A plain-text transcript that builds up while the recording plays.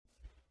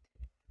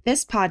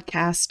This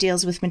podcast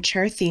deals with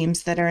mature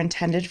themes that are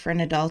intended for an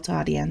adult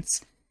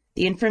audience.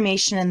 The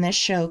information in this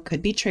show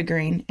could be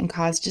triggering and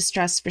cause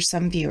distress for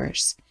some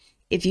viewers.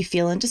 If you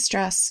feel in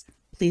distress,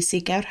 please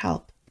seek out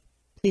help.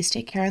 Please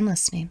take care in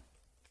listening.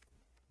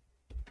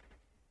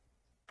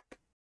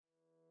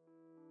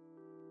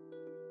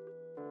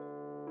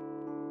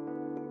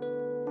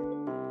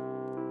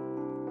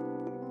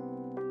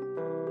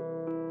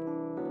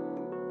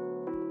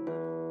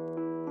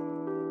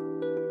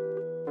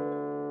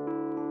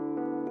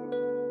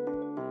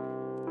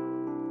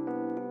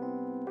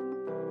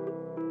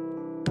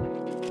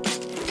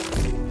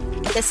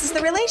 This is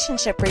the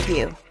Relationship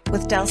Review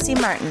with Delcy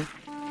Martin.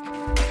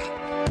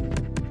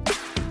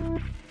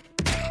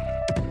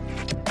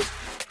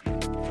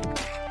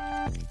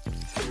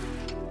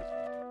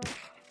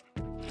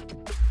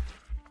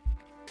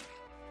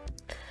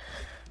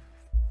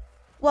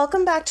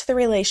 Welcome back to the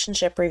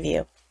Relationship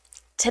Review.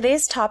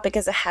 Today's topic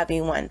is a heavy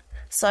one,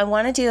 so I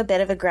want to do a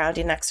bit of a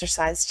grounding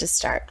exercise to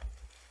start.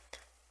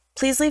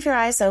 Please leave your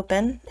eyes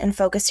open and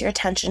focus your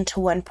attention to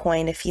one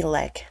point if you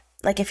like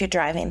if you're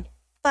driving.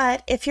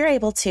 But if you're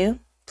able to,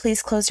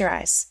 please close your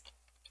eyes.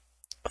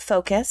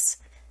 Focus,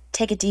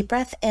 take a deep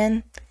breath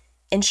in,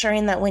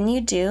 ensuring that when you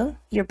do,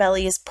 your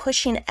belly is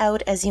pushing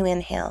out as you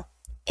inhale.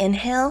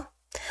 Inhale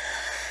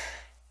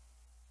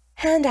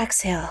and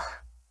exhale.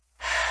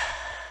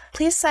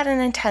 Please set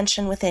an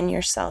intention within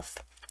yourself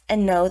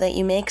and know that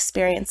you may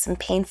experience some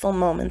painful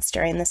moments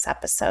during this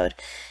episode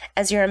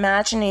as you're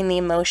imagining the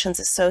emotions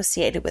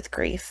associated with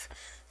grief,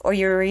 or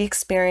you're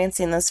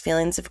re-experiencing those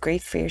feelings of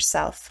grief for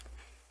yourself.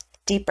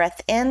 Deep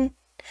breath in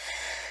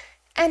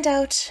and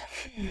out,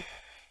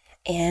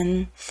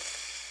 in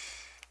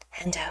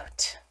and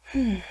out.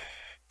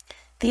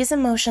 These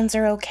emotions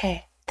are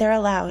okay. They're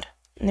allowed,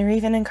 and they're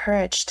even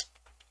encouraged.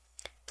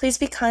 Please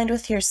be kind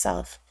with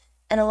yourself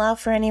and allow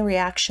for any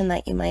reaction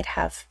that you might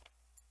have.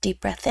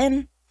 Deep breath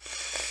in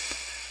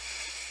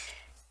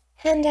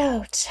and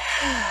out.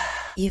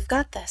 You've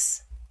got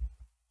this.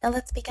 Now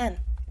let's begin.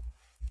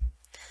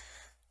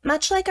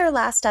 Much like our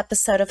last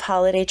episode of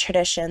Holiday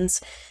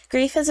Traditions,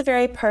 grief is a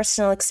very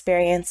personal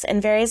experience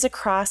and varies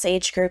across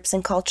age groups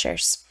and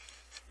cultures.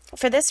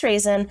 For this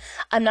reason,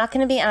 I'm not going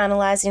to be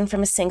analyzing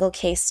from a single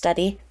case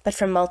study, but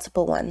from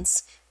multiple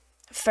ones.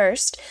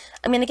 First,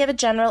 I'm going to give a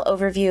general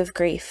overview of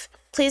grief.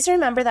 Please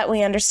remember that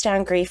we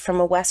understand grief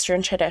from a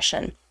Western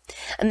tradition,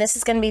 and this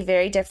is going to be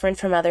very different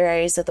from other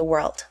areas of the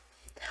world.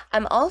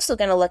 I'm also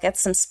going to look at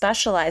some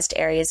specialized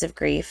areas of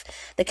grief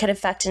that could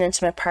affect an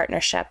intimate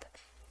partnership,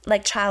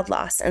 like child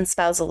loss and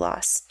spousal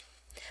loss.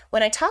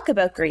 When I talk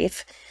about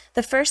grief,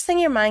 the first thing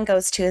your mind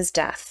goes to is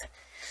death.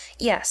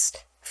 Yes,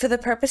 for the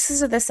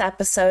purposes of this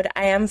episode,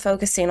 I am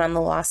focusing on the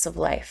loss of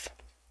life.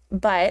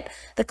 But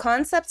the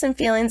concepts and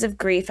feelings of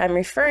grief I'm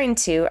referring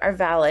to are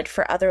valid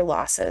for other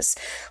losses,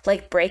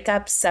 like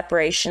breakup,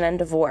 separation, and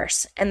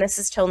divorce, and this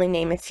is to only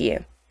name a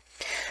few.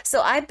 So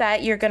I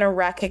bet you're going to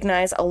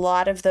recognize a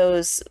lot of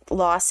those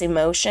loss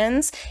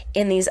emotions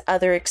in these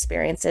other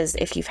experiences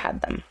if you've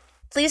had them.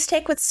 Please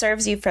take what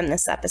serves you from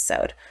this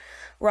episode.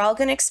 We're all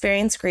going to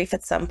experience grief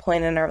at some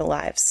point in our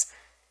lives,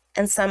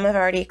 and some have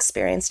already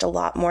experienced a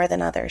lot more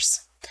than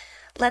others.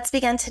 Let's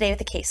begin today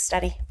with a case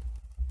study.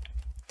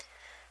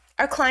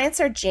 Our clients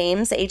are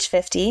James, age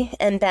 50,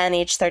 and Ben,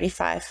 age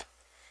 35.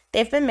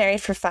 They've been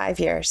married for 5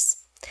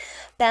 years.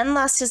 Ben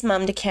lost his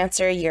mom to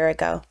cancer a year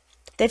ago.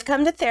 They've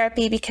come to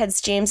therapy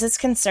because James is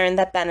concerned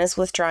that Ben is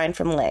withdrawing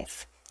from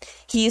life.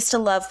 He used to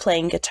love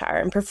playing guitar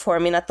and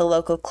performing at the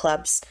local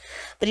clubs,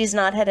 but he's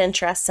not had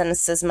interest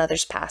since his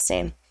mother's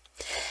passing.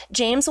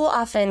 James will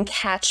often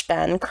catch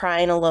Ben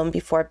crying alone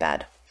before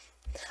bed.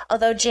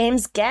 Although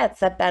James gets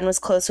that Ben was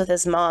close with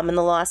his mom and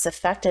the loss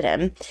affected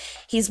him,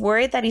 he's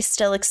worried that he's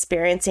still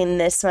experiencing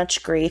this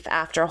much grief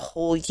after a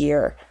whole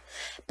year.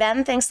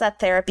 Ben thinks that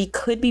therapy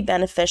could be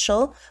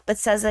beneficial, but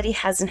says that he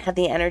hasn't had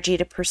the energy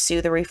to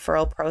pursue the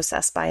referral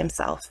process by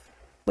himself,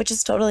 which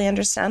is totally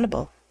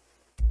understandable.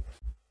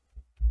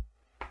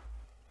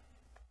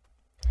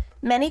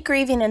 Many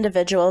grieving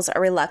individuals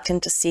are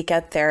reluctant to seek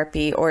out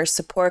therapy or a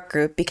support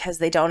group because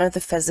they don't have the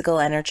physical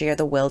energy or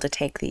the will to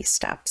take these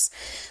steps.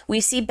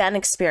 We see Ben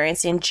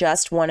experiencing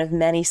just one of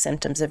many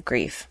symptoms of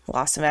grief,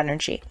 loss of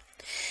energy.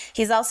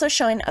 He's also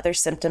showing other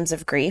symptoms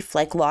of grief,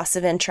 like loss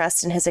of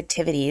interest in his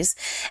activities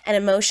and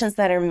emotions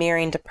that are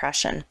mirroring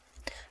depression.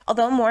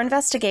 Although more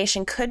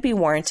investigation could be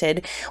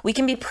warranted, we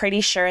can be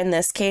pretty sure in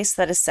this case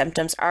that his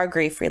symptoms are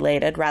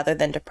grief-related rather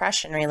than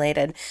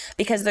depression-related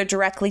because they're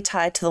directly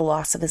tied to the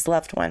loss of his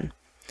loved one.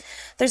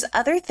 There's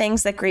other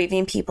things that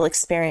grieving people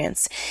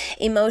experience,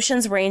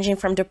 emotions ranging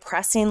from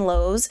depressing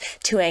lows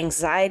to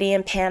anxiety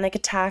and panic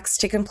attacks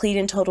to complete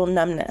and total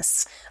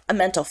numbness, a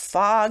mental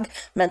fog,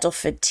 mental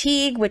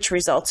fatigue, which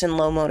results in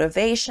low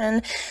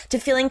motivation, to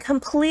feeling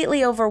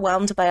completely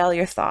overwhelmed by all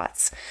your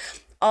thoughts.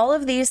 All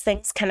of these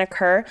things can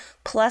occur,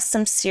 plus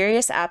some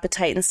serious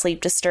appetite and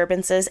sleep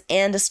disturbances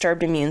and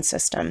disturbed immune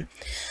system.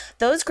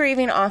 Those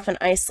grieving often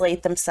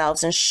isolate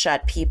themselves and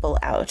shut people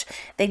out.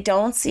 They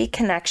don't see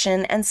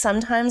connection, and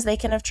sometimes they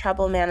can have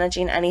trouble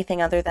managing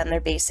anything other than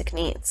their basic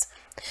needs.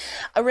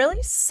 A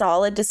really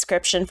solid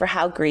description for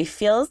how grief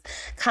feels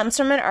comes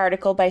from an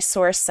article by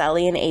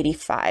Sorcelli in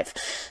 1985,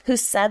 who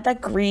said that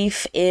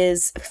grief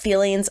is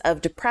feelings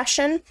of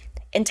depression,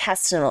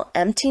 intestinal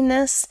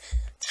emptiness,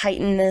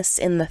 tightness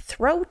in the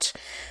throat,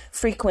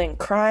 frequent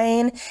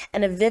crying,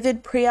 and a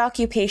vivid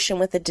preoccupation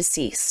with the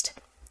deceased.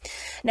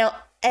 Now,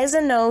 as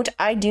a note,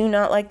 I do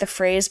not like the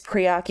phrase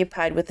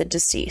preoccupied with the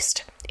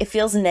deceased. It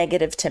feels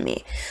negative to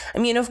me. I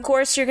mean, of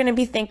course, you're going to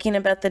be thinking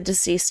about the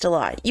deceased a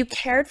lot. You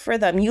cared for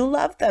them. You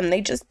loved them.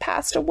 They just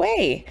passed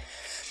away.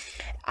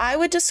 I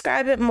would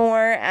describe it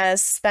more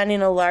as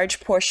spending a large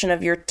portion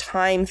of your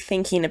time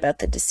thinking about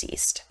the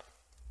deceased.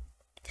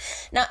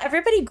 Now,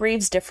 everybody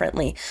grieves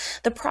differently.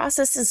 The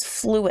process is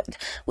fluid,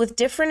 with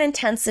different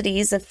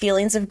intensities of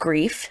feelings of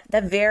grief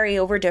that vary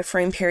over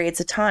differing periods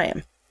of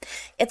time.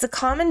 It's a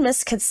common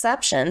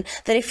misconception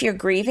that if you're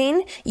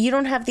grieving, you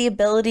don't have the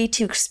ability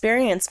to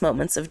experience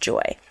moments of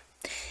joy.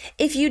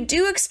 If you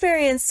do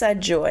experience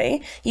said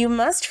joy, you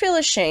must feel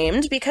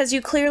ashamed because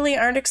you clearly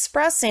aren't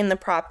expressing the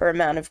proper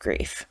amount of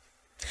grief.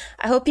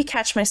 I hope you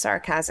catch my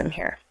sarcasm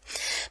here.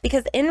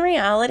 Because in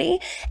reality,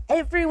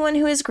 everyone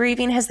who is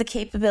grieving has the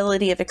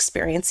capability of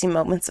experiencing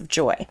moments of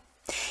joy,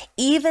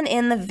 even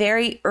in the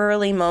very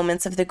early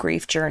moments of the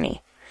grief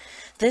journey.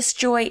 This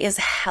joy is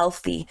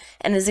healthy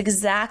and is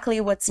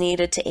exactly what's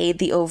needed to aid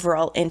the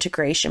overall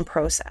integration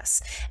process.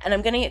 And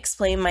I'm going to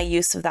explain my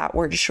use of that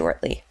word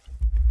shortly.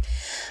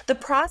 The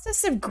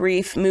process of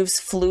grief moves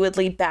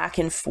fluidly back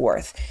and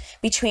forth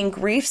between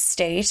grief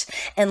state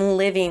and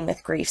living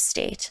with grief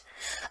state.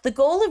 The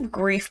goal of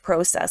grief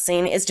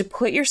processing is to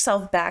put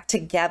yourself back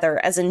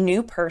together as a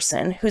new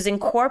person who's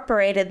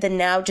incorporated the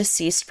now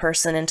deceased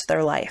person into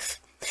their life.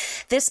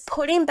 This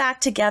putting back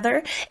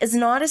together is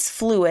not as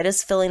fluid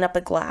as filling up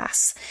a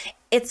glass.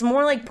 It's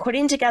more like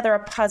putting together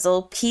a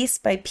puzzle piece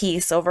by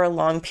piece over a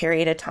long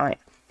period of time.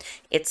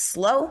 It's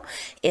slow,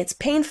 it's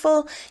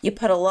painful, you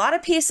put a lot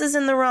of pieces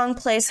in the wrong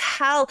place.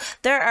 Hell,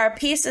 there are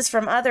pieces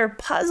from other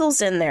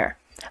puzzles in there,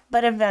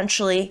 but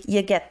eventually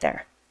you get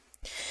there.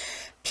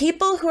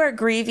 People who are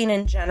grieving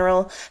in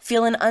general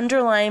feel an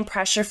underlying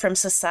pressure from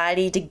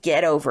society to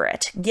get over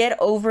it, get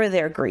over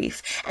their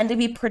grief, and to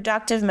be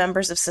productive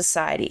members of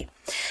society.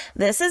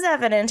 This is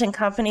evident in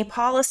company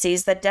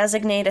policies that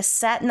designate a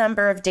set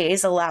number of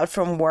days allowed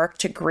from work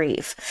to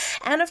grieve.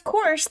 And of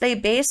course, they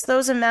base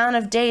those amount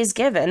of days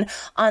given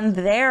on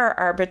their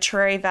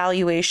arbitrary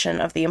valuation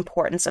of the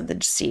importance of the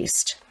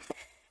deceased.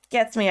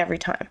 Gets me every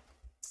time.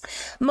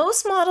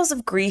 Most models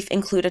of grief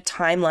include a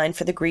timeline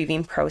for the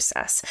grieving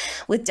process,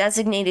 with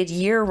designated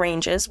year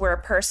ranges where a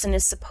person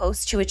is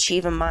supposed to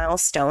achieve a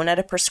milestone at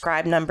a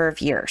prescribed number of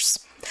years.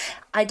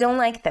 I don't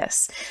like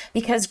this,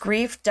 because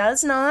grief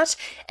does not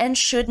and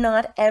should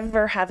not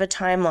ever have a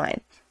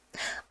timeline.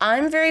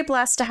 I'm very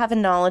blessed to have a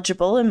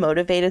knowledgeable and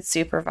motivated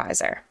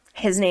supervisor.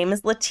 His name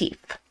is Latif,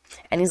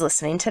 and he's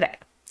listening today.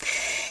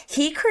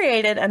 He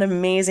created an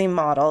amazing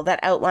model that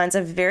outlines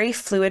a very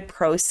fluid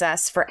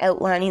process for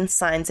outlining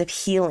signs of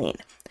healing.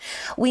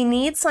 We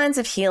need signs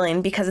of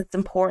healing because it's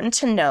important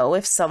to know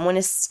if someone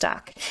is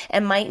stuck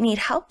and might need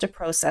help to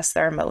process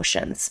their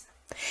emotions.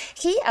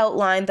 He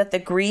outlined that the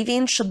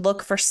grieving should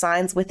look for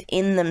signs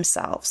within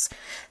themselves.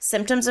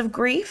 Symptoms of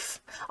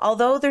grief,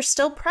 although they're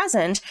still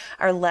present,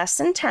 are less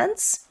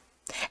intense,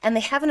 and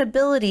they have an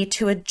ability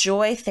to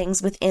enjoy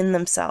things within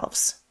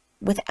themselves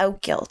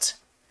without guilt.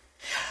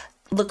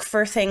 Look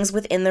for things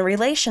within the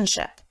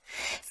relationship,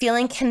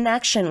 feeling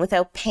connection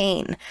without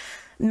pain.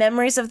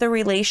 Memories of the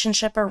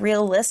relationship are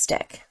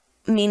realistic,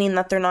 meaning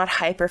that they're not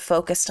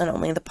hyper-focused on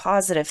only the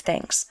positive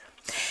things.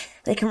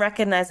 They can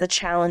recognize the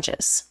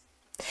challenges.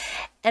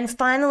 And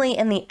finally,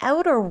 in the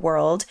outer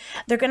world,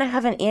 they're going to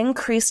have an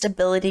increased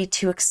ability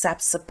to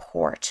accept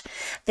support.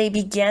 They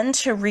begin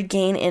to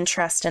regain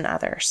interest in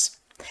others.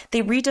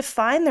 They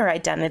redefine their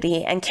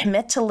identity and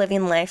commit to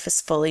living life as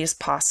fully as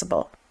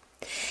possible.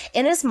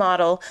 In his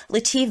model,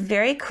 Latif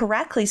very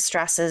correctly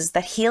stresses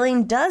that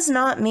healing does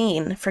not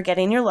mean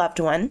forgetting your loved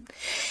one.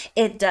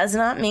 It does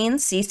not mean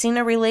ceasing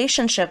a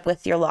relationship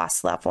with your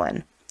lost loved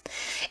one.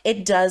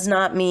 It does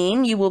not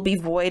mean you will be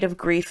void of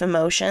grief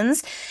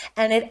emotions,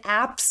 and it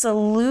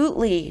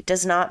absolutely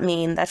does not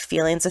mean that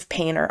feelings of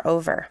pain are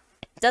over.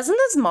 Doesn't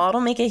this model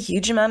make a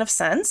huge amount of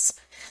sense?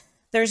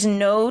 There's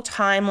no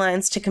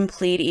timelines to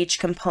complete each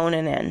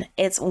component in.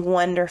 It's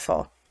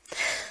wonderful.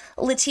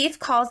 Latif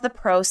calls the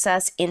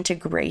process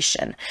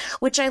integration,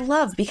 which I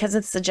love because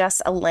it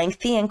suggests a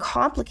lengthy and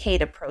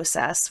complicated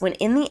process when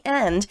in the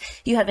end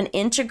you have an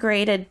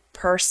integrated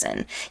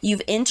person.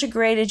 You've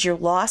integrated your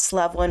lost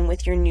loved one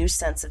with your new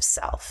sense of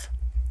self.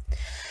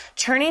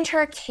 Turning to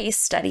our case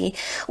study,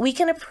 we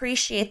can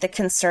appreciate the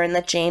concern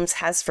that James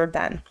has for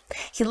Ben.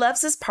 He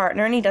loves his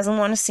partner and he doesn't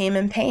want to see him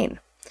in pain.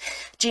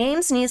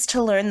 James needs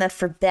to learn that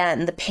for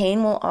Ben, the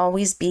pain will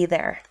always be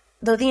there.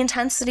 though the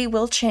intensity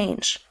will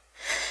change.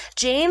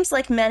 James,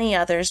 like many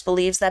others,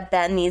 believes that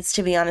Ben needs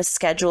to be on a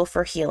schedule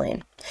for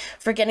healing,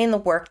 for getting the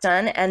work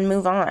done and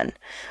move on.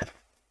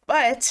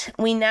 But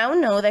we now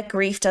know that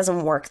grief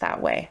doesn't work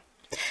that way.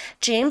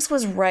 James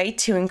was right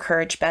to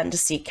encourage Ben to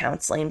seek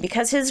counseling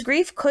because his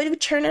grief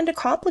could turn into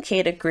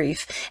complicated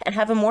grief and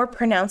have a more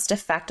pronounced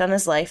effect on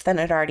his life than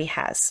it already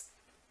has.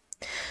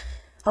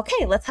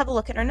 Okay, let's have a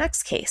look at our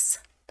next case.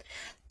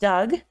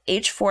 Doug,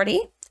 age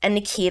 40, and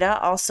Nikita,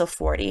 also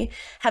 40,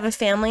 have a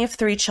family of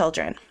 3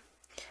 children.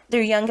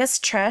 Their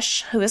youngest,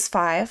 Trish, who is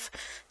 5,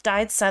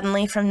 died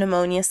suddenly from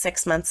pneumonia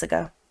 6 months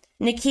ago.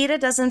 Nikita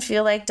doesn't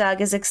feel like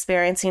Doug is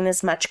experiencing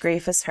as much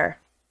grief as her.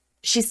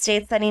 She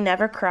states that he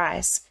never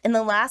cries. In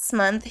the last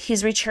month,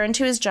 he's returned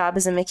to his job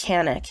as a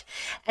mechanic,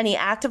 and he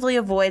actively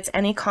avoids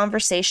any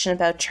conversation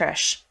about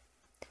Trish.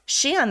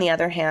 She, on the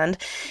other hand,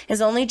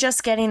 is only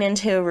just getting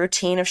into a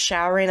routine of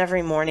showering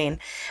every morning,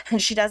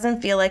 and she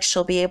doesn't feel like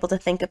she'll be able to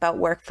think about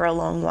work for a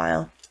long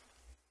while.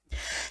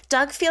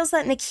 Doug feels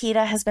that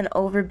Nikita has been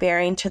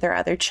overbearing to their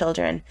other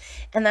children,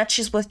 and that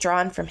she's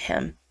withdrawn from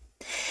him.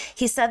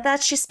 He said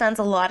that she spends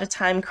a lot of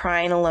time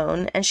crying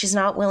alone, and she's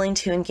not willing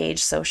to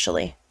engage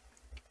socially.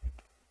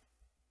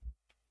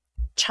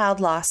 Child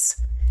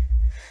loss.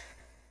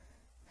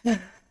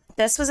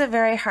 This was a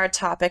very hard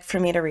topic for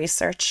me to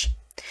research,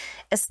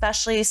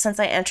 especially since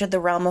I entered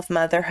the realm of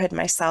motherhood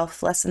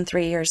myself less than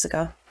 3 years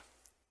ago.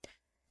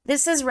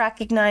 This is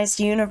recognized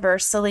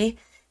universally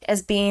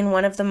as being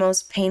one of the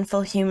most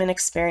painful human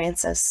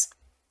experiences.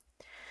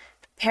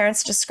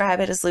 Parents describe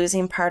it as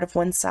losing part of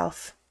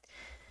oneself.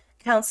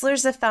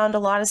 Counselors have found a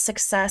lot of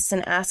success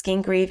in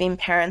asking grieving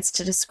parents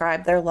to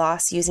describe their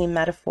loss using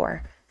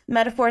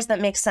metaphors that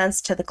make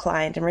sense to the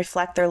client and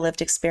reflect their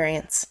lived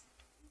experience.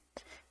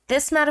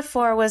 This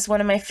metaphor was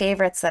one of my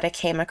favorites that I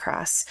came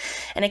across,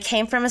 and it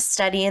came from a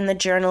study in the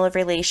Journal of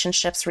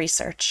Relationships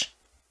Research.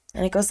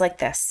 And it goes like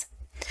this.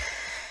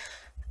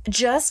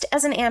 Just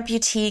as an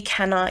amputee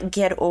cannot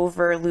get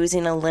over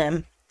losing a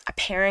limb, a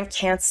parent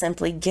can't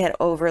simply get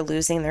over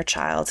losing their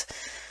child.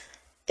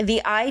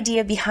 The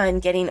idea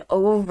behind getting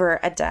over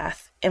a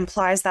death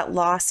implies that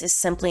loss is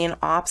simply an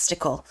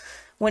obstacle,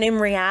 when in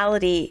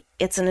reality,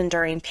 it's an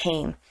enduring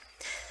pain.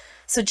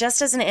 So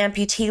just as an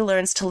amputee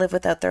learns to live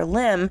without their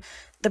limb,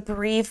 the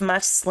bereaved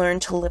must learn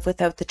to live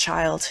without the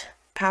child.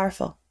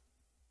 Powerful.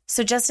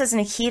 So just as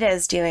Nikita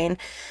is doing,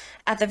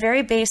 at the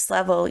very base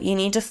level, you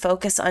need to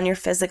focus on your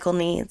physical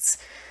needs.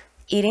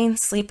 Eating,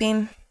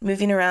 sleeping,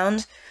 moving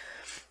around.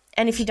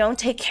 And if you don't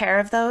take care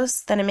of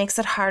those, then it makes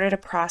it harder to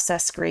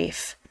process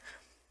grief.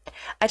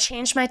 I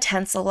changed my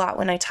tense a lot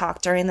when I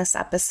talk during this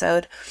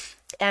episode,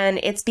 and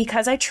it's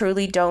because I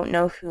truly don't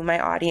know who my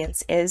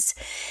audience is.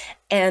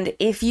 And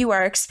if you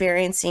are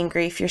experiencing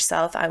grief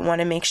yourself, I want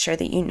to make sure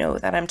that you know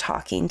that I'm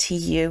talking to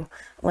you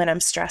when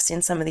I'm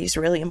stressing some of these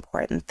really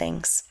important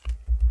things,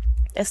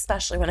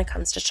 especially when it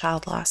comes to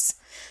child loss.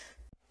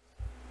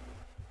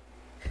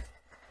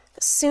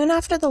 Soon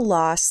after the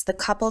loss, the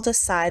couple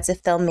decides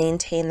if they'll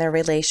maintain their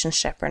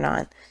relationship or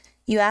not.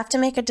 You have to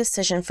make a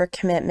decision for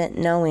commitment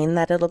knowing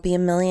that it'll be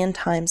 1,000,000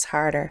 times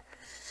harder.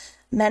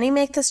 Many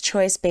make this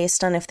choice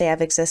based on if they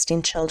have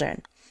existing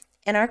children.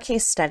 In our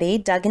case study,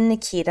 Doug and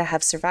Nikita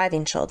have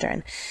surviving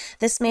children.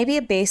 This may be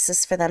a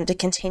basis for them to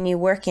continue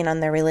working on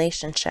their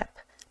relationship.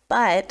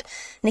 But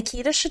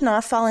Nikita should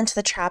not fall into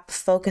the trap of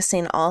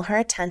focusing all her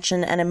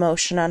attention and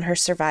emotion on her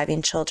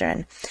surviving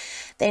children.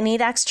 They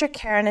need extra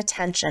care and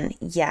attention,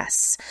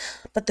 yes,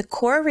 but the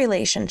core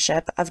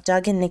relationship of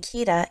Doug and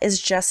Nikita is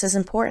just as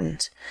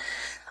important.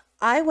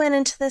 I went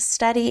into this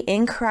study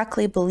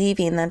incorrectly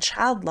believing that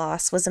child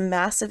loss was a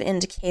massive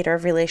indicator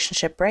of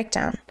relationship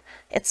breakdown.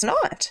 It's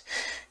not.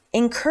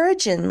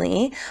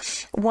 Encouragingly,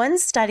 one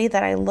study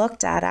that I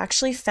looked at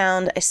actually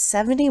found a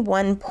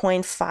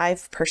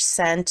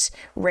 71.5%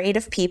 rate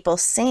of people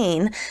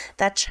saying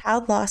that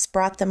child loss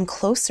brought them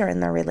closer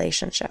in their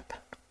relationship.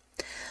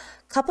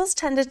 Couples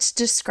tended to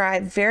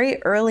describe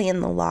very early in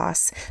the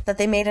loss that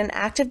they made an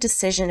active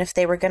decision if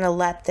they were going to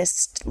let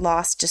this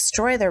loss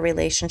destroy their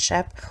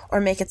relationship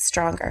or make it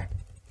stronger.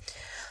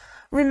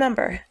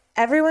 Remember,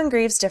 everyone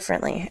grieves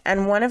differently,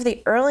 and one of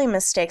the early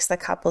mistakes that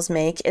couples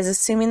make is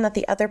assuming that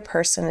the other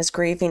person is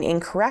grieving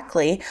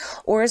incorrectly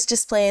or is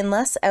displaying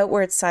less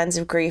outward signs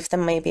of grief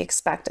than may be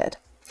expected.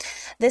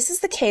 This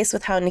is the case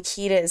with how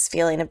Nikita is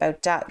feeling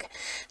about Doug.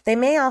 They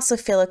may also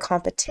feel a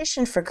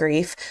competition for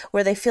grief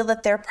where they feel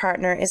that their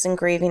partner isn't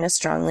grieving as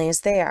strongly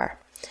as they are.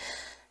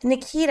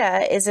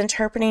 Nikita is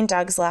interpreting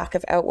Doug's lack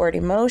of outward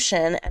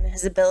emotion and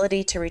his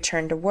ability to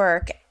return to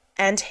work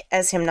and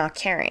as him not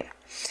caring.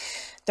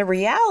 The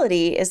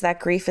reality is that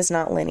grief is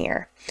not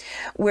linear,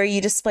 where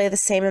you display the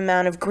same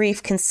amount of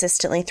grief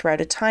consistently throughout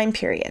a time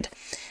period.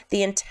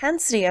 The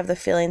intensity of the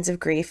feelings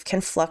of grief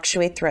can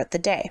fluctuate throughout the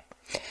day.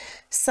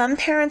 Some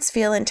parents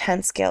feel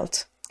intense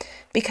guilt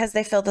because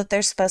they feel that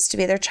they're supposed to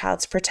be their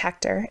child's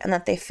protector and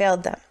that they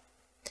failed them.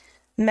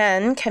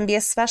 Men can be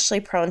especially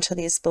prone to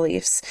these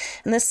beliefs,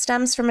 and this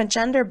stems from a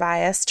gender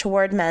bias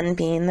toward men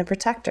being the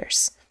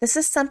protectors. This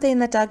is something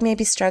that Doug may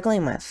be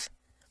struggling with.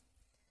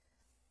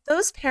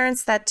 Those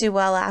parents that do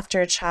well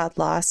after a child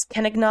loss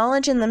can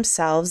acknowledge in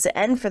themselves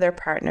and for their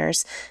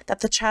partners that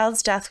the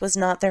child's death was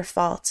not their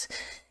fault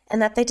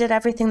and that they did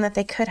everything that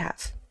they could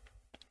have.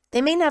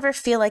 They may never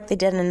feel like they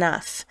did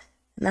enough,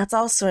 and that's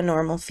also a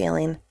normal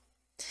feeling.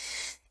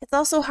 It's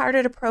also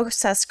harder to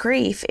process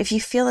grief if you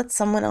feel that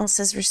someone else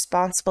is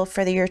responsible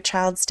for your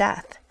child's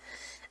death.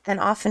 And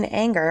often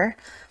anger,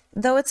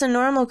 though it's a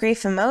normal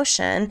grief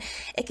emotion,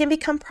 it can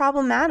become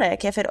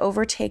problematic if it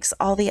overtakes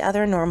all the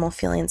other normal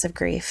feelings of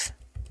grief.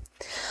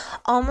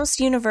 Almost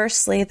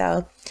universally,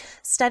 though,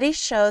 studies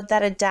showed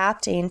that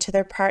adapting to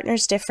their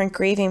partner's different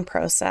grieving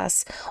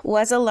process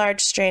was a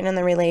large strain on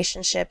the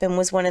relationship and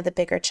was one of the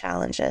bigger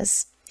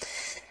challenges.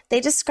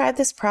 They described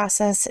this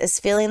process as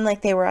feeling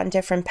like they were on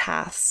different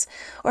paths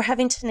or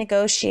having to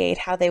negotiate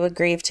how they would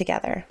grieve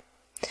together.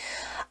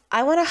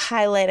 I want to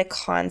highlight a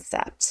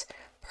concept: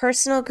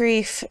 personal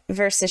grief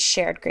versus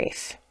shared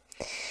grief.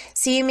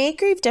 So you may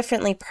grieve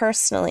differently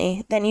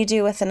personally than you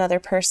do with another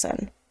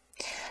person.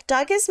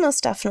 Doug is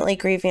most definitely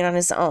grieving on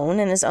his own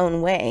in his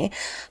own way,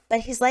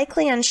 but he's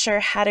likely unsure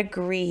how to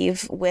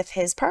grieve with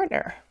his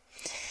partner.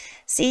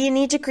 See, you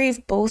need to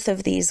grieve both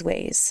of these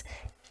ways.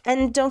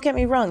 And don't get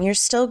me wrong, you're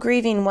still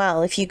grieving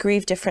well if you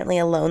grieve differently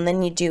alone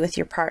than you do with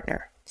your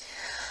partner.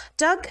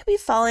 Doug could be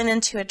falling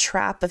into a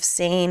trap of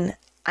saying,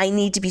 I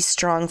need to be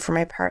strong for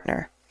my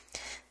partner.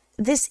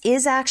 This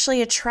is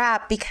actually a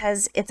trap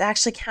because it's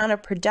actually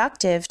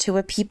counterproductive to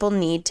what people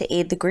need to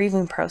aid the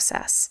grieving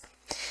process.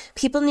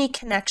 People need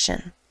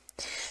connection.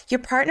 Your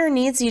partner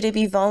needs you to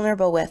be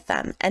vulnerable with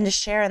them and to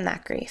share in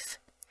that grief.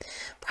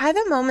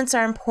 Private moments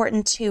are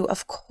important too,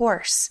 of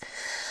course.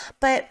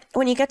 But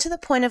when you get to the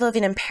point of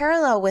living in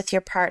parallel with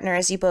your partner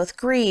as you both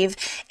grieve,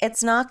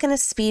 it's not going to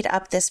speed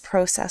up this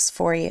process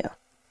for you.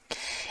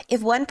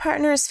 If one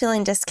partner is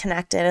feeling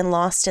disconnected and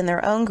lost in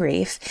their own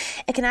grief,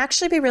 it can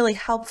actually be really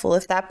helpful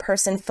if that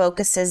person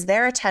focuses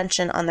their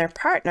attention on their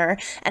partner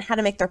and how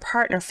to make their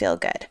partner feel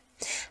good.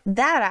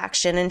 That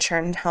action in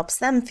turn helps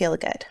them feel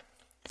good.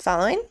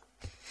 Following?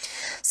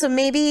 So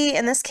maybe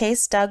in this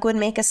case, Doug would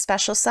make a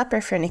special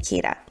supper for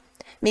Nikita.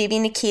 Maybe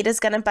Nikita's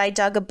going to buy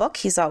Doug a book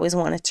he's always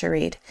wanted to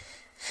read.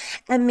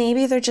 And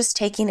maybe they're just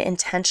taking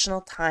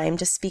intentional time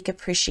to speak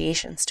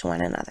appreciations to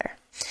one another.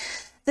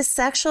 The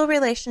sexual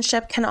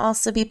relationship can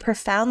also be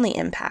profoundly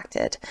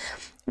impacted.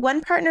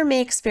 One partner may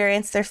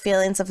experience their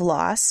feelings of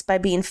loss by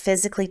being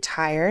physically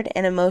tired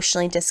and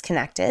emotionally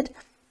disconnected,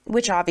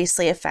 which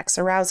obviously affects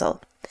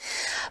arousal.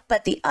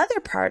 But the other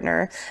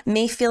partner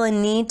may feel a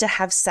need to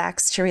have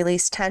sex to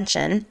release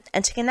tension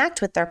and to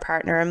connect with their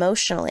partner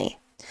emotionally.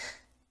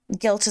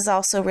 Guilt is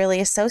also really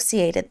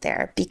associated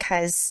there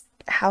because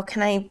how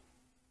can I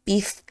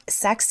be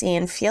sexy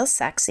and feel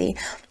sexy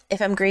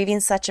if I'm grieving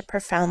such a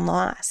profound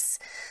loss?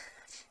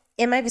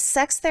 In my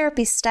sex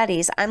therapy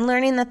studies, I'm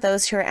learning that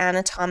those who are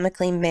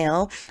anatomically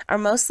male are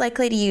most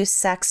likely to use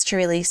sex to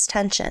release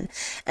tension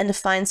and to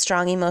find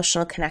strong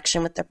emotional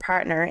connection with their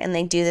partner, and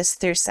they do this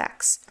through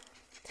sex.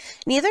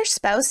 Neither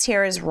spouse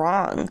here is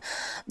wrong.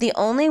 The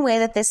only way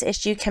that this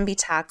issue can be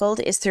tackled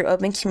is through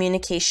open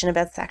communication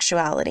about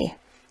sexuality,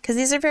 because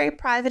these are very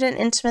private and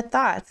intimate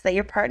thoughts that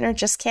your partner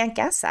just can't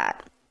guess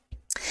at.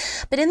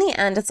 But in the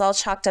end, it's all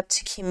chalked up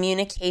to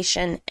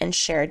communication and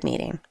shared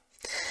meeting.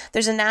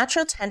 There's a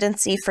natural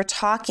tendency for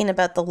talking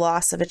about the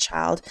loss of a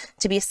child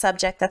to be a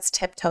subject that's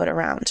tiptoed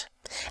around,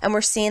 and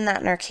we're seeing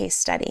that in our case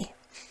study.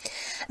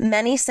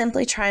 Many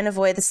simply try and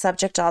avoid the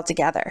subject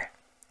altogether.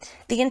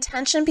 The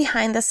intention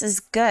behind this is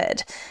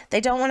good.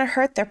 They don't want to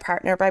hurt their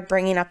partner by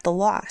bringing up the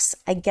loss.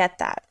 I get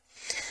that.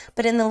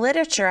 But in the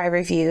literature I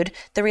reviewed,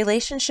 the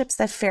relationships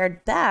that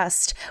fared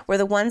best were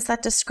the ones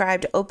that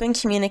described open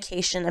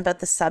communication about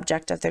the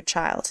subject of their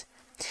child.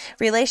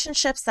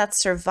 Relationships that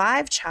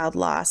survived child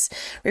loss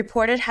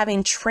reported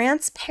having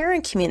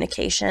transparent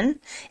communication,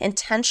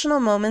 intentional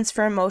moments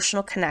for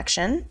emotional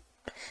connection,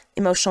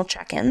 emotional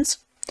check-ins,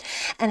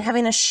 and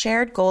having a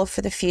shared goal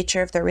for the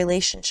future of their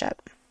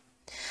relationship.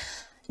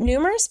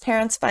 Numerous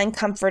parents find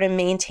comfort in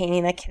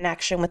maintaining a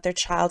connection with their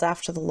child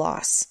after the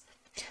loss.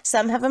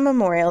 Some have a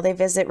memorial they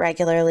visit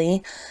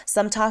regularly,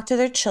 some talk to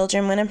their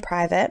children when in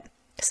private,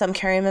 some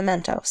carry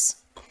mementos.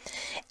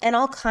 In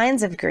all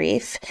kinds of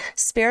grief,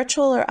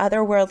 spiritual or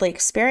otherworldly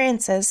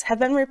experiences have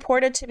been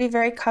reported to be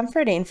very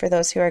comforting for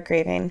those who are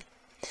grieving.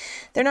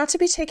 They're not to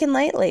be taken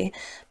lightly,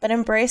 but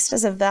embraced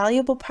as a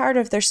valuable part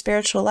of their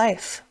spiritual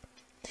life.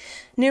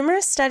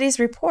 Numerous studies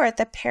report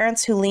that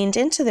parents who leaned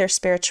into their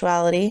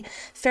spirituality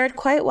fared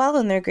quite well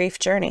in their grief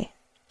journey.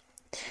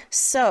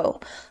 So,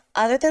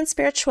 other than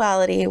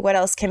spirituality, what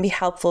else can be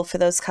helpful for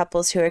those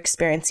couples who are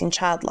experiencing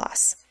child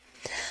loss?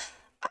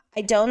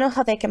 I don't know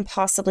how they can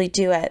possibly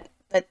do it,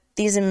 but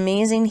these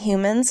amazing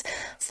humans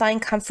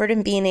find comfort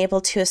in being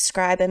able to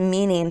ascribe a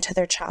meaning to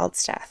their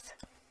child's death.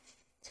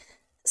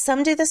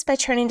 Some do this by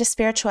turning to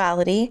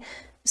spirituality.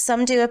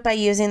 Some do it by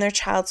using their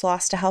child's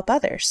loss to help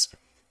others.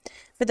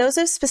 For those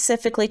who have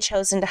specifically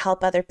chosen to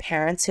help other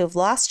parents who have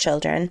lost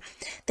children,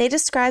 they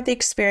describe the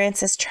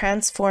experience as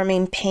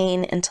transforming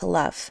pain into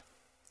love.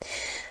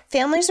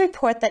 Families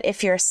report that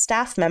if you're a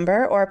staff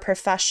member or a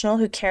professional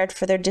who cared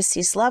for their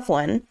deceased loved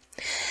one,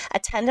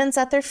 attendance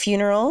at their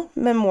funeral,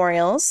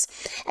 memorials,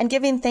 and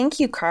giving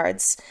thank you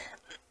cards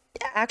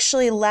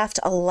actually left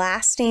a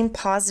lasting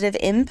positive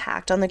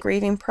impact on the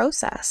grieving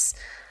process.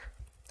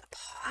 A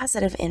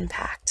positive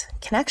impact,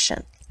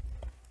 connection.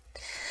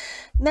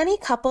 Many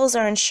couples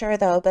are unsure,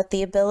 though, about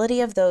the ability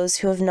of those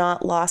who have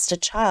not lost a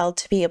child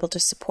to be able to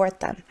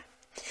support them.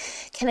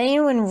 Can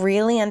anyone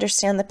really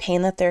understand the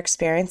pain that they're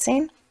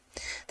experiencing?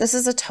 This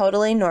is a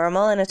totally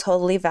normal and a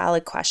totally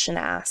valid question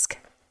to ask.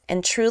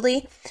 And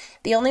truly,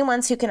 the only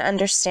ones who can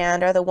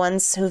understand are the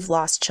ones who've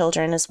lost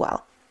children as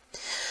well.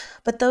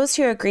 But those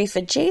who are grief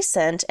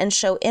adjacent and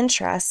show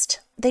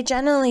interest, they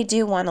generally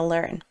do want to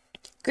learn.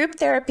 Group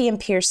therapy and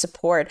peer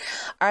support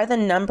are the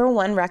number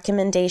one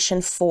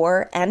recommendation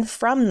for and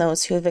from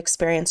those who have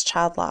experienced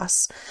child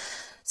loss.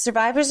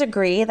 Survivors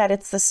agree that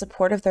it's the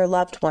support of their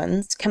loved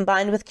ones,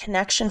 combined with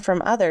connection from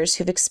others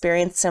who've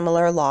experienced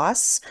similar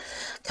loss,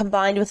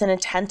 combined with an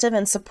attentive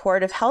and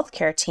supportive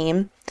healthcare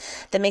team,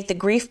 that make the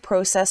grief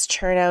process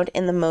turn out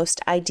in the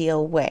most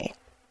ideal way.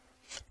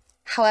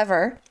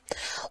 However,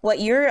 what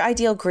your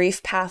ideal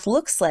grief path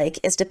looks like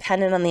is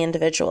dependent on the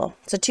individual,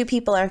 so two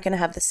people aren't going to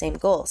have the same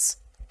goals.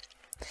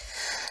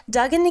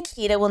 Doug and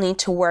Nikita will need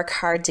to work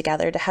hard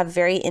together to have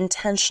very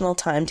intentional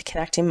time to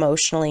connect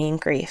emotionally in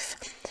grief.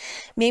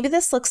 Maybe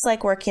this looks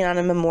like working on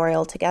a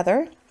memorial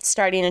together,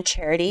 starting a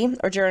charity,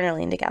 or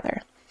journaling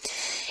together.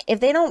 If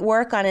they don't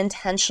work on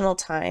intentional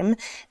time,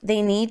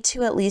 they need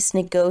to at least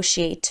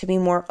negotiate to be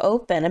more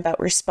open about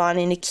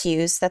responding to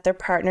cues that their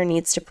partner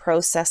needs to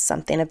process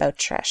something about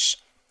Trish.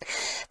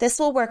 This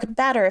will work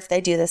better if they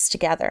do this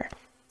together.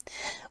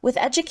 With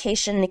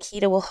education,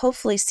 Nikita will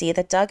hopefully see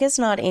that Doug is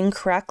not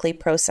incorrectly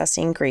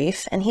processing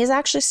grief, and he's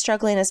actually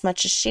struggling as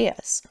much as she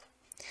is.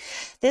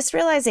 This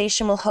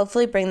realization will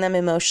hopefully bring them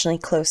emotionally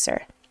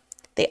closer.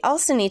 They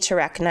also need to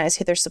recognize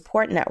who their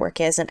support network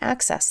is and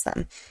access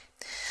them.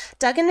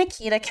 Doug and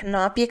Nikita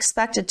cannot be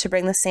expected to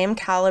bring the same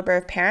caliber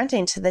of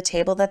parenting to the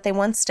table that they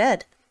once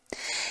did.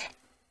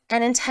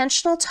 And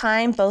intentional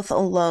time, both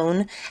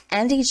alone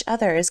and each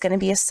other, is going to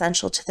be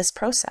essential to this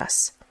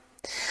process.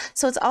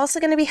 So it's also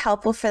going to be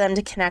helpful for them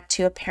to connect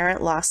to a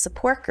parent loss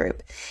support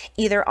group,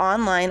 either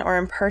online or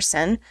in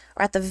person,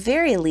 or at the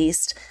very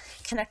least,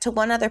 connect to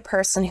one other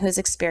person who has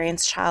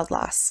experienced child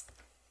loss.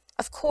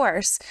 Of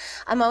course,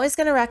 I'm always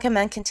going to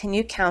recommend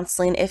continued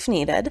counseling if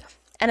needed,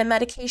 and a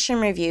medication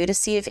review to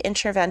see if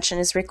intervention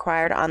is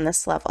required on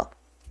this level.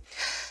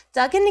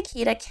 Doug and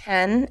Nikita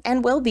can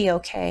and will be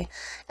okay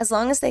as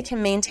long as they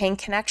can maintain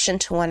connection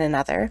to one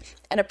another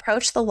and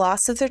approach the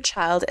loss of their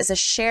child as a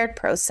shared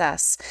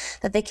process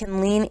that they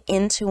can lean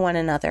into one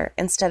another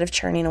instead of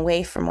turning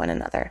away from one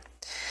another.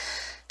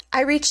 I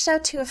reached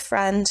out to a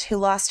friend who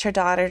lost her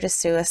daughter to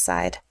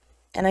suicide,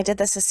 and I did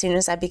this as soon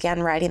as I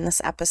began writing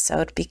this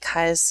episode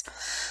because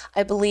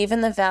I believe in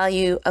the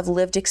value of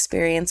lived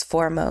experience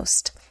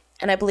foremost,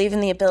 and I believe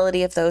in the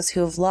ability of those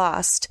who have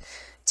lost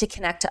to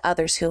connect to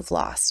others who have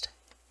lost.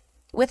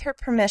 With her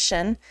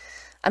permission,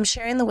 I'm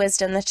sharing the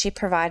wisdom that she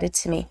provided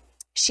to me.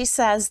 She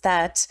says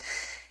that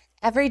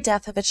every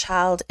death of a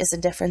child is a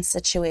different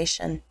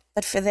situation,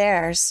 but for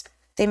theirs,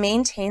 they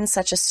maintain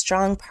such a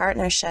strong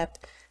partnership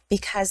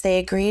because they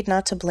agreed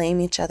not to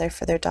blame each other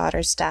for their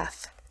daughter's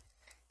death.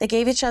 They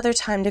gave each other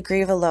time to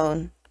grieve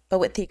alone, but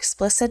with the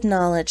explicit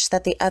knowledge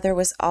that the other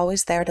was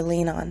always there to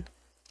lean on.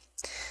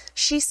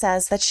 She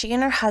says that she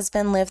and her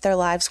husband live their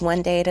lives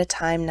one day at a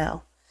time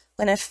now,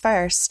 when at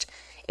first,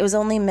 it was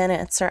only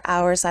minutes or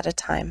hours at a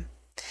time.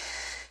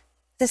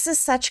 This is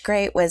such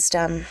great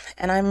wisdom,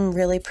 and I'm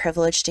really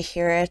privileged to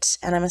hear it,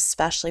 and I'm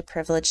especially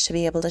privileged to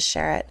be able to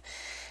share it.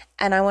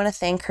 And I want to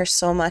thank her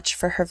so much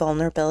for her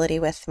vulnerability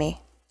with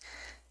me.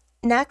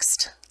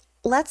 Next,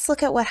 let's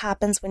look at what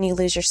happens when you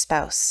lose your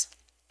spouse.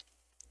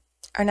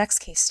 Our next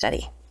case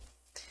study.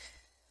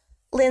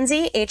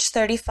 Lindsay, age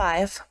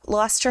 35,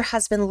 lost her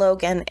husband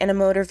Logan in a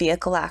motor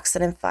vehicle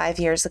accident 5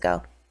 years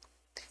ago.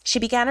 She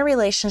began a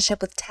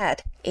relationship with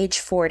Ted, age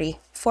 40,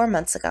 4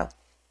 months ago.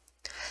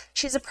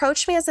 She's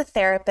approached me as a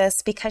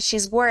therapist because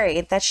she's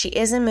worried that she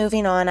isn't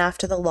moving on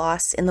after the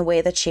loss in the way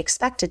that she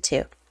expected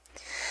to.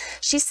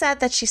 She said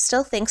that she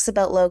still thinks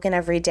about Logan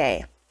every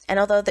day, and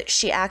although that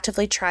she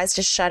actively tries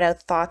to shut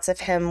out thoughts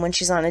of him when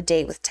she's on a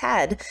date with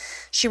Ted,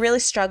 she really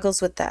struggles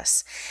with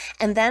this,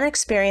 and then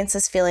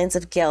experiences feelings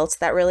of guilt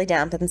that really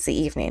dampens the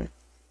evening.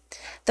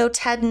 Though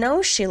Ted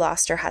knows she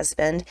lost her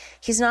husband,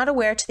 he's not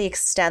aware to the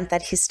extent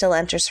that he still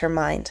enters her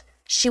mind.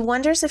 She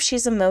wonders if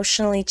she's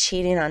emotionally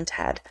cheating on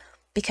Ted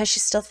because she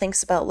still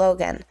thinks about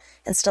Logan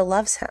and still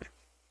loves him.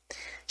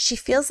 She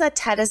feels that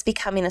Ted is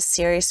becoming a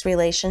serious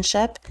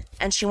relationship,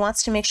 and she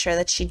wants to make sure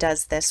that she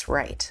does this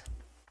right.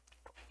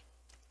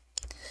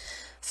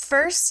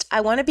 First,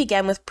 I want to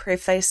begin with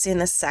prefacing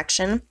this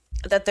section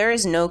that there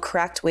is no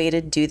correct way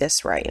to do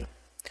this right,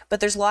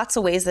 but there's lots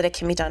of ways that it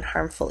can be done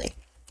harmfully.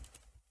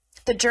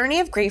 The journey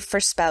of grief for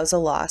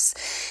spousal loss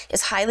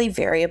is highly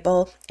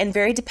variable and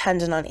very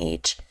dependent on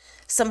age.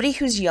 Somebody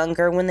who's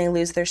younger when they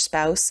lose their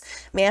spouse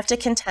may have to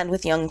contend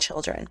with young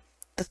children.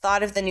 the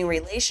thought of the new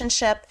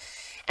relationship,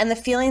 and the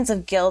feelings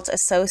of guilt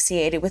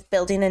associated with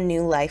building a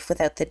new life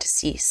without the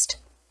deceased.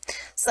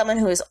 Someone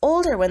who is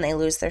older when they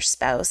lose their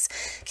spouse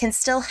can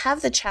still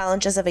have the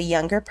challenges of a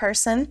younger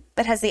person,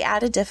 but has the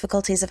added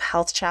difficulties of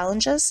health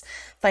challenges,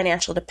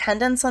 financial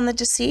dependence on the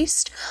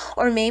deceased,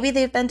 or maybe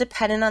they've been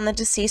dependent on the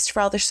deceased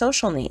for all their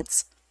social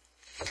needs.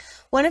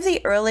 One of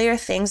the earlier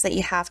things that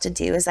you have to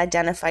do is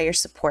identify your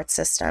support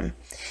system.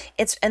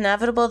 It's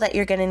inevitable that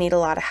you're going to need a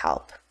lot of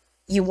help.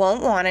 You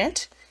won't want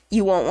it,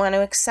 you won't want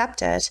to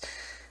accept it,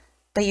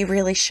 but you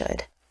really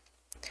should.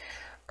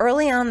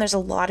 Early on, there's a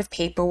lot of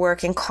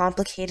paperwork and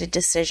complicated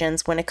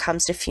decisions when it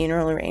comes to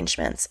funeral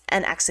arrangements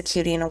and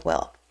executing a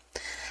will.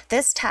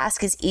 This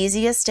task is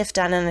easiest if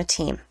done in a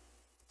team.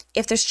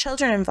 If there's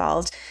children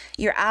involved,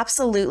 you're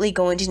absolutely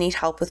going to need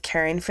help with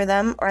caring for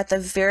them, or at the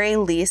very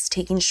least,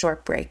 taking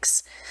short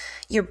breaks.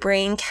 Your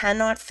brain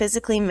cannot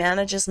physically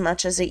manage as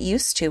much as it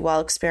used to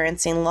while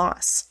experiencing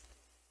loss.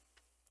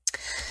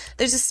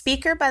 There's a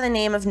speaker by the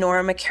name of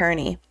Nora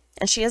McKerney,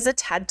 and she has a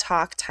TED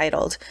Talk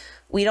titled,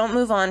 "We Don't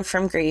Move On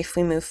from Grief,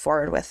 We Move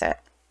Forward with It."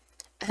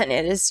 And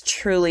it is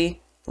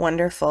truly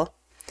wonderful.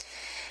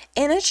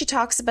 In it, she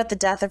talks about the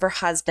death of her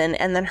husband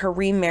and then her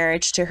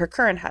remarriage to her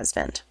current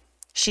husband.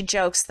 She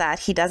jokes that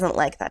he doesn't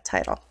like that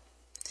title.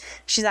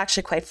 She's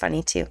actually quite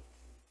funny too.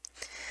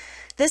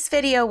 This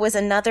video was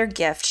another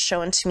gift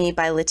shown to me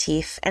by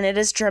Latif, and it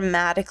has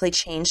dramatically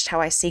changed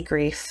how I see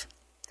grief.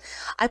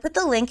 I put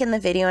the link in the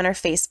video in our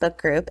Facebook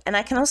group, and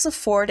I can also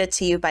forward it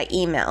to you by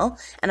email,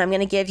 and I'm going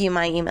to give you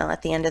my email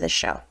at the end of the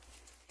show.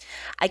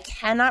 I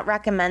cannot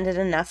recommend it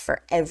enough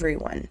for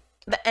everyone.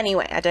 But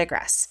anyway, I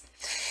digress.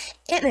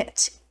 In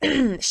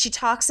it, she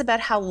talks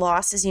about how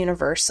loss is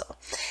universal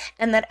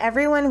and that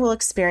everyone will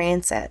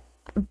experience it,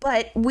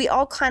 but we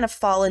all kind of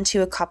fall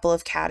into a couple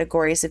of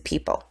categories of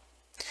people.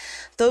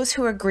 Those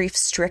who are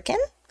grief-stricken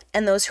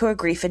and those who are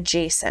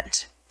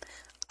grief-adjacent.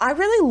 I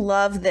really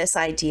love this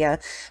idea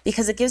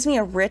because it gives me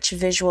a rich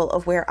visual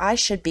of where I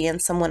should be in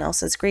someone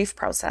else's grief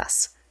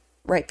process,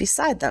 right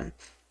beside them.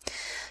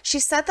 She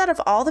said that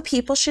of all the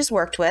people she's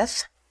worked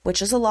with,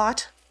 which is a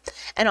lot,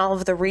 and all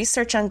of the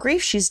research on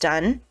grief she's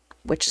done,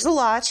 which is a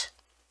lot,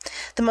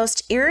 the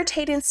most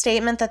irritating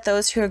statement that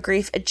those who are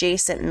grief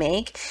adjacent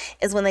make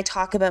is when they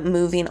talk about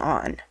moving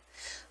on.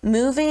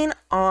 Moving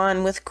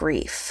on with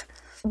grief.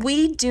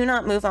 We do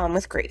not move on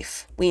with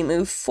grief. We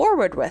move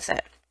forward with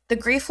it. The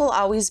grief will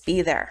always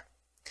be there.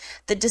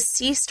 The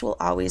deceased will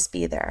always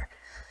be there.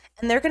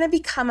 And they're going to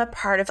become a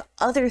part of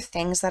other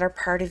things that are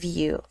part of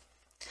you.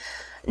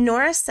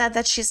 Nora said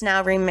that she's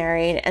now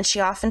remarried, and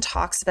she often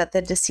talks about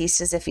the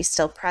deceased as if he's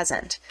still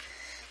present.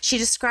 She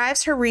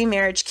describes her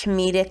remarriage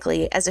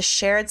comedically as a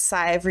shared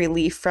sigh of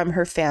relief from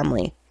her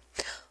family.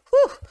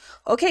 Whew!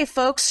 Okay,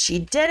 folks, she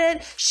did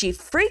it. She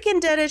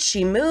freaking did it.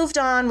 She moved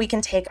on. We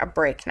can take a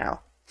break now.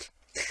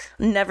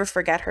 Never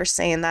forget her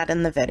saying that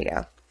in the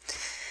video.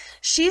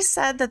 She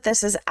said that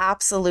this is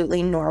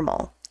absolutely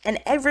normal, and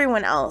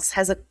everyone else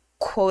has a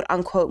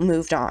quote-unquote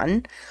moved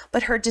on,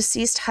 but her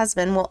deceased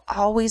husband will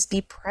always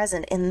be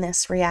present in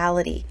this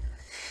reality.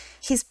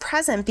 He's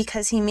present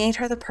because he made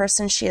her the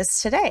person she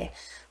is today,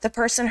 the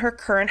person her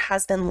current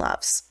husband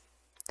loves.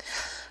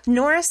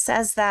 Nora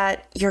says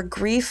that your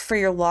grief for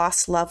your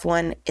lost loved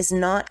one is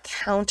not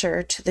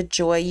counter to the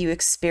joy you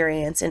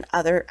experience in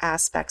other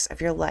aspects of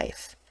your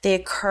life. They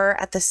occur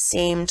at the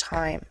same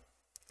time.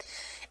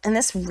 And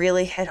this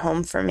really hit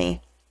home for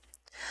me.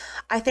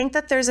 I think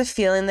that there's a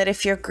feeling that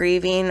if you're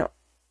grieving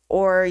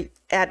or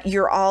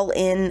you're all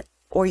in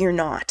or you're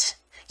not.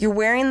 You're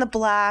wearing the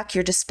black,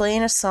 you're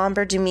displaying a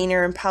somber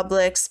demeanor in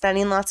public,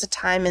 spending lots of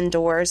time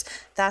indoors,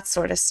 that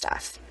sort of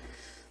stuff.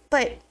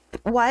 But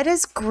why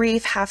does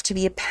grief have to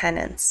be a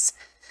penance?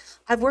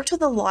 I've worked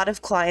with a lot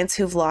of clients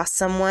who've lost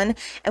someone,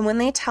 and when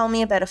they tell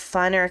me about a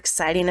fun or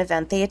exciting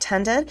event they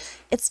attended,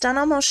 it's done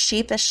almost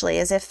sheepishly,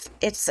 as if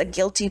it's a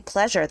guilty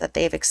pleasure that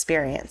they've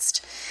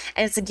experienced.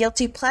 And it's a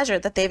guilty pleasure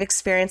that they've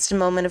experienced a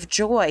moment of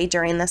joy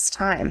during this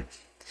time.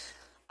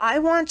 I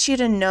want you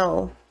to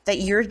know that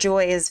your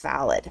joy is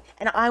valid,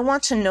 and I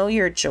want to know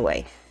your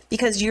joy,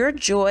 because your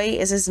joy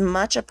is as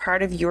much a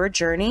part of your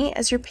journey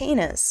as your pain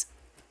is.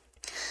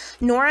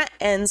 Nora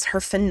ends her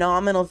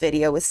phenomenal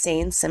video with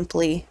saying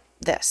simply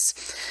this: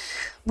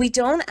 we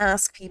don't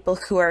ask people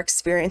who are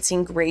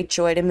experiencing great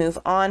joy to move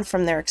on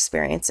from their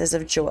experiences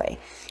of joy.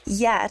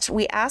 Yet,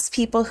 we ask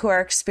people who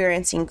are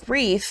experiencing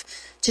grief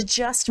to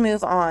just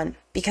move on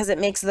because it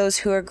makes those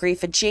who are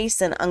grief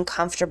adjacent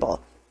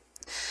uncomfortable.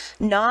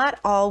 Not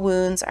all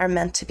wounds are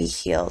meant to be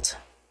healed.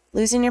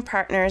 Losing your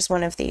partner is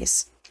one of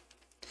these.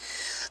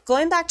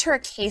 Going back to her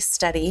case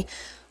study,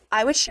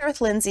 I would share with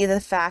Lindsay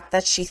the fact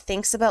that she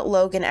thinks about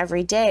Logan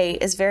every day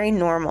is very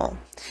normal,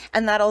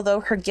 and that although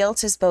her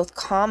guilt is both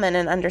common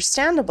and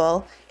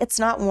understandable, it's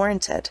not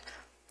warranted.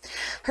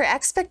 Her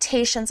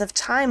expectations of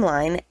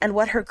timeline and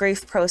what her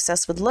grief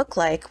process would look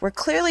like were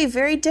clearly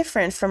very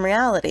different from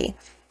reality.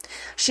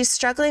 She's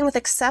struggling with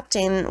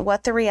accepting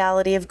what the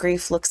reality of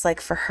grief looks like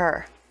for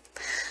her.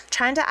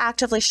 Trying to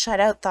actively shut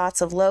out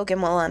thoughts of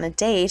Logan while on a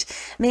date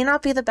may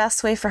not be the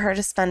best way for her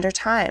to spend her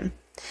time.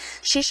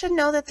 She should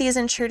know that these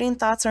intruding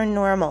thoughts are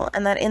normal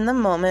and that in the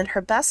moment,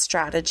 her best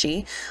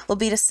strategy will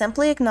be to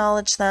simply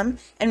acknowledge them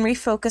and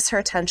refocus her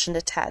attention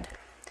to Ted.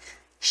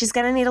 She's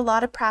going to need a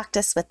lot of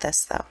practice with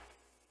this, though,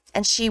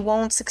 and she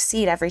won't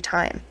succeed every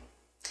time.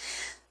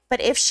 But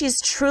if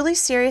she's truly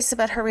serious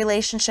about her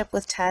relationship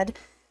with Ted,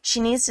 she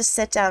needs to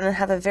sit down and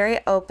have a very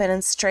open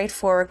and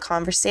straightforward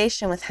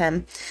conversation with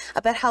him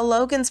about how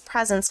Logan's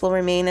presence will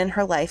remain in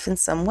her life in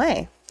some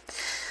way.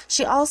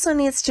 She also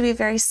needs to be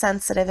very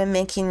sensitive in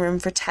making room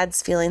for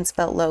Ted's feelings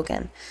about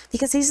Logan,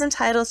 because he's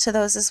entitled to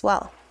those as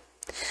well.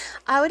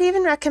 I would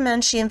even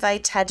recommend she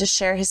invite Ted to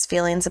share his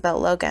feelings about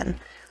Logan,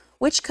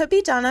 which could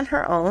be done on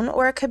her own,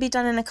 or it could be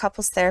done in a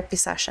couples therapy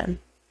session.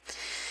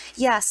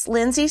 Yes,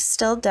 Lindsay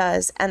still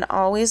does and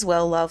always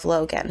will love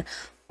Logan,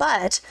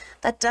 but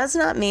that does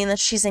not mean that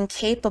she's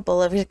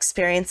incapable of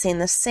experiencing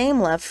the same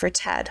love for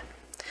Ted.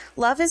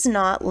 Love is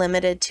not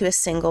limited to a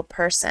single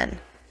person.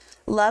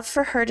 Love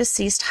for her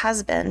deceased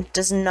husband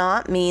does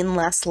not mean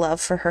less love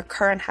for her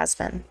current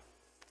husband.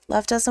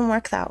 Love doesn't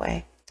work that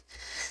way.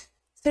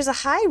 There's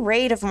a high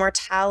rate of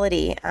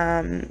mortality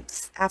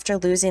after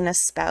losing a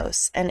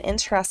spouse, and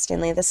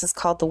interestingly, this is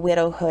called the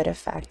widowhood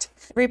effect.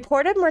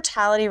 Reported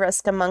mortality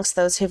risk amongst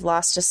those who've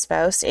lost a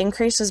spouse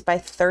increases by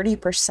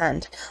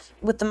 30%,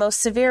 with the most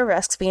severe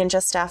risks being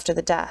just after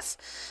the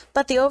death.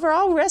 But the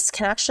overall risk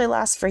can actually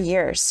last for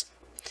years.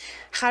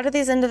 How do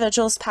these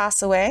individuals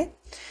pass away?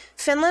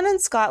 Finland and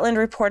Scotland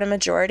report a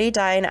majority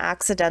die in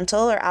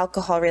accidental or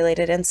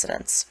alcohol-related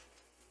incidents.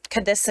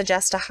 Could this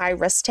suggest a high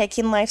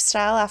risk-taking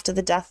lifestyle after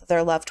the death of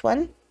their loved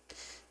one?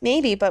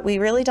 Maybe, but we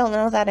really don't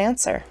know that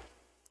answer.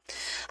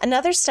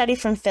 Another study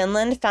from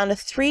Finland found a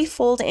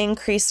 3-fold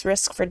increased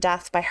risk for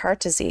death by heart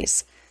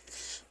disease.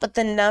 But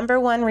the number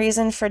one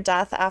reason for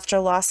death after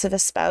loss of a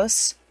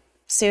spouse?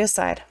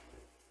 Suicide.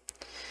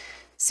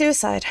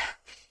 Suicide.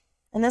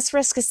 And this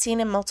risk is seen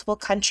in multiple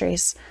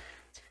countries.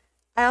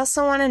 I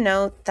also want to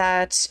note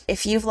that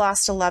if you've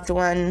lost a loved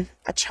one,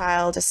 a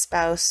child, a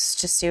spouse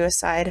to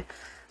suicide,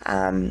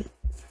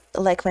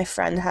 like my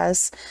friend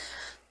has,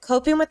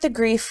 coping with the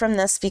grief from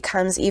this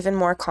becomes even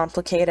more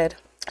complicated.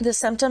 The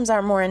symptoms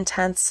are more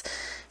intense,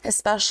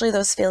 especially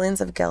those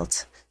feelings of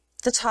guilt.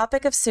 The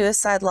topic of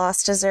suicide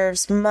loss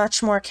deserves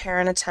much more care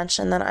and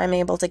attention than I'm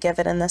able to give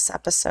it in this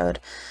episode,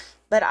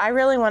 but I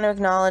really want to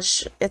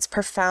acknowledge its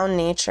profound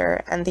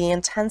nature and the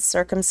intense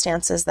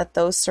circumstances that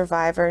those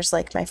survivors,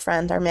 like my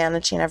friend, are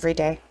managing every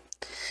day.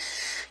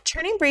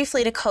 Turning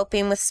briefly to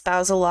coping with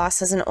spousal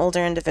loss as an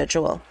older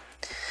individual.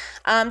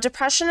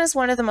 Depression is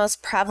one of the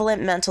most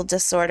prevalent mental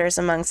disorders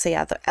amongst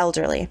the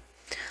elderly.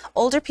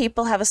 Older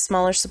people have a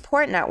smaller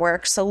support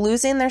network, so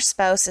losing their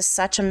spouse is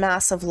such a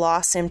massive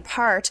loss in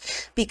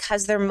part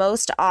because they're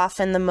most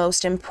often the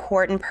most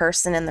important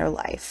person in their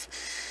life.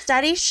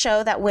 Studies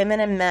show that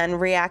women and men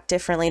react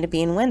differently to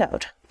being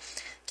widowed.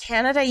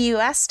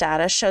 Canada-US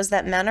data shows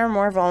that men are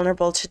more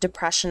vulnerable to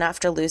depression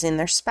after losing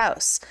their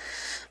spouse,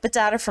 but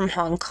data from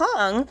Hong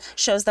Kong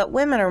shows that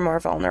women are more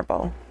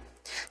vulnerable.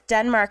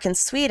 Denmark and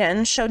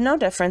Sweden showed no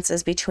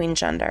differences between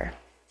gender.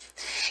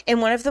 In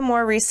one of the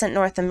more recent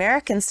North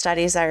American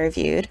studies I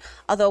reviewed,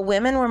 although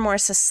women were more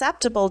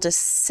susceptible to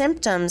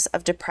symptoms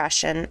of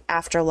depression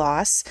after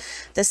loss,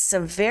 the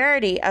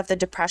severity of the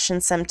depression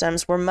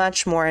symptoms were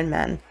much more in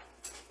men.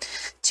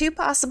 Two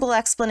possible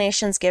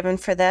explanations given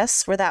for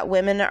this were that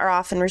women are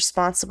often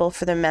responsible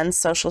for their men's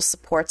social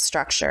support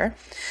structure,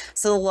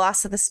 so the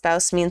loss of the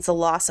spouse means the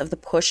loss of the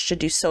push to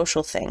do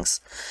social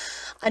things.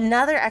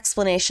 Another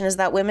explanation is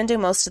that women do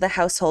most of the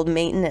household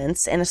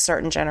maintenance in a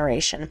certain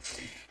generation,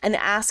 and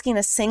asking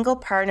a single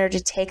partner to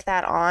take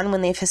that on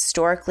when they've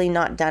historically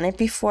not done it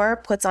before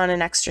puts on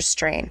an extra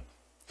strain.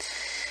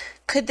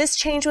 Could this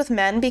change with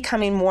men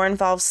becoming more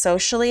involved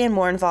socially and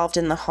more involved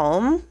in the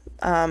home?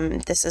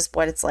 This is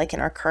what it's like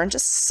in our current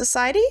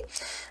society.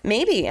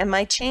 Maybe it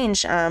might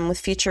change with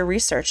future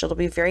research. It'll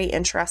be very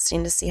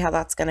interesting to see how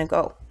that's going to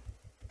go.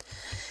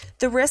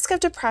 The risk of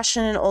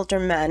depression in older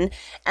men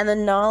and the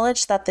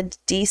knowledge that the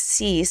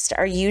deceased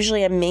are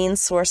usually a main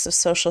source of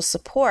social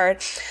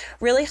support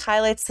really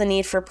highlights the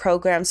need for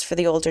programs for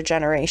the older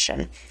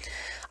generation.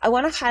 I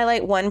want to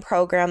highlight one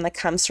program that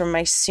comes from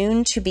my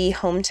soon-to-be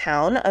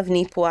hometown of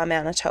Nipua,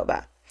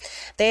 Manitoba.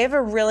 They have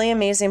a really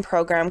amazing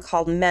program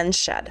called Men's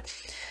Shed,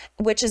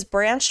 which is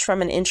branched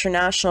from an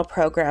international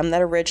program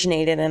that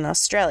originated in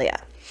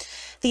Australia.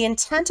 The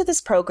intent of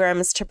this program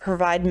is to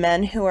provide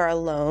men who are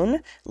alone,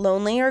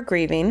 lonely, or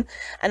grieving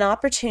an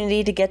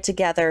opportunity to get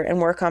together and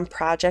work on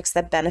projects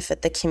that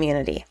benefit the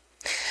community.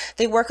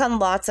 They work on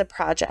lots of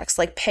projects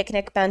like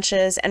picnic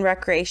benches and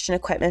recreation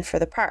equipment for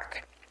the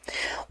park.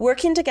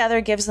 Working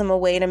together gives them a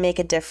way to make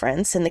a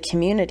difference in the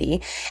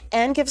community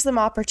and gives them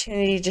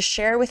opportunity to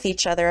share with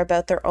each other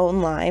about their own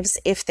lives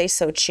if they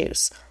so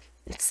choose.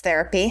 It's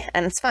therapy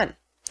and it's fun.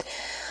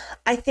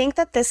 I think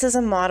that this is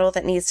a model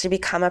that needs to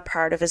become a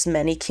part of as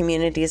many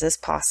communities as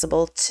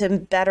possible to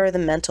better the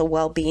mental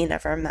well-being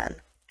of our men.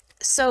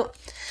 So,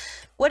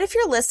 What if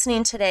you're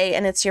listening today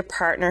and it's your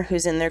partner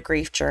who's in their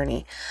grief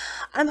journey?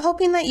 I'm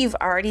hoping that you've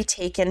already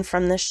taken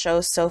from this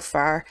show so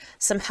far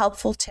some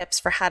helpful tips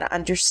for how to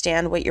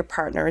understand what your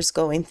partner is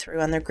going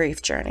through on their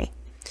grief journey.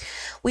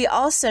 We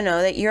also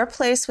know that your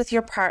place with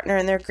your partner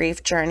in their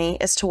grief journey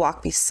is to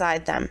walk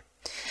beside them.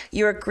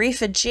 You're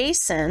grief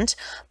adjacent,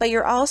 but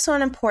you're also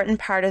an important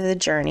part of the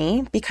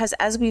journey because,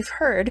 as we've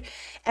heard,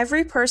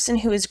 every person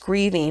who is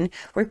grieving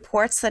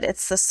reports that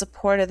it's the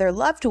support of their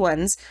loved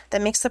ones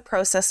that makes the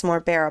process more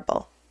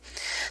bearable.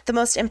 The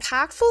most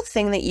impactful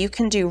thing that you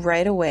can do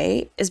right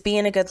away is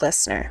being a good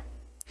listener.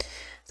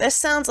 This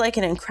sounds like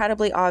an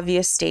incredibly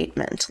obvious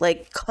statement.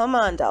 Like, come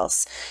on,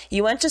 Dulce.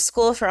 You went to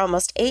school for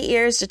almost 8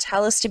 years to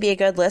tell us to be a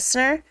good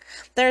listener?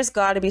 There's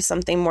got to be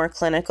something more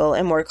clinical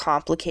and more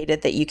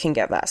complicated that you can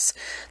give us.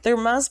 There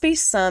must be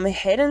some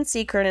hidden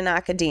secret in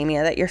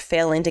academia that you're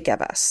failing to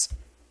give us.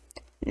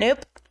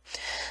 Nope.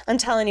 I'm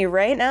telling you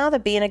right now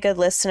that being a good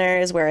listener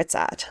is where it's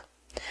at.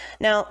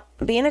 Now,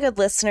 being a good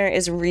listener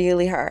is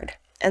really hard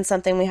and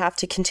something we have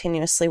to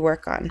continuously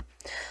work on.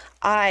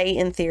 I,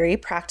 in theory,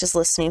 practice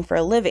listening for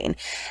a living,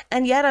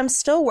 and yet I'm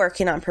still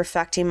working on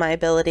perfecting my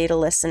ability to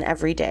listen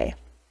every day.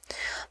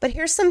 But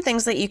here's some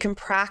things that you can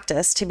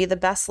practice to be the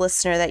best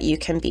listener that you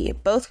can be,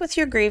 both with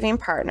your grieving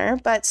partner,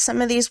 but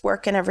some of these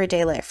work in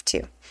everyday life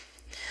too.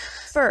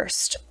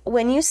 First,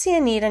 when you see a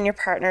need in your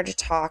partner to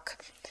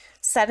talk,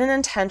 set an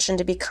intention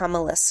to become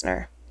a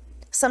listener.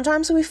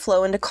 Sometimes we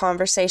flow into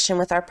conversation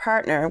with our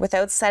partner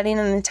without setting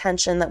an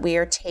intention that we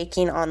are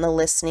taking on the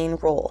listening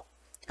role,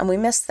 and we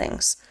miss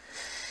things.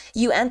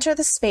 You enter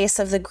the space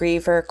of the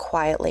griever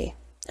quietly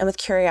and with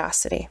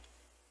curiosity.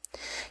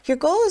 Your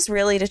goal is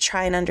really to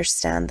try and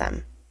understand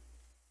them.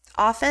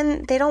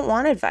 Often, they don't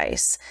want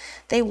advice.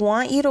 They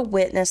want you to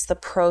witness the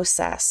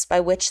process by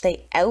which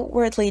they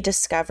outwardly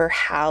discover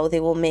how they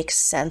will make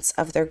sense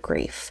of their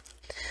grief.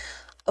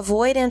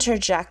 Avoid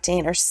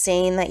interjecting or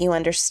saying that you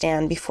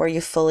understand before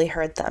you fully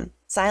heard them.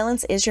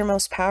 Silence is your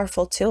most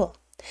powerful tool.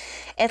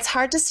 It's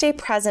hard to stay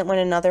present when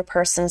another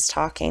person is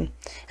talking,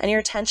 and your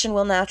attention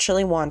will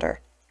naturally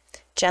wander.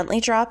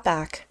 Gently drop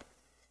back.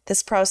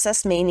 This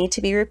process may need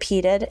to be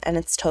repeated, and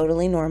it's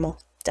totally normal.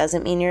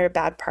 Doesn't mean you're a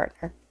bad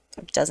partner.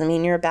 It doesn't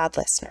mean you're a bad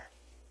listener.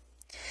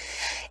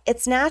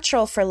 It's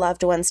natural for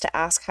loved ones to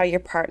ask how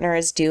your partner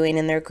is doing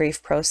in their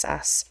grief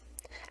process.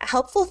 A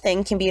helpful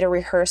thing can be to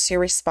rehearse your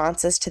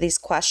responses to these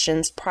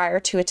questions prior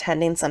to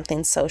attending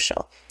something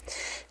social.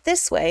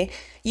 This way,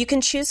 you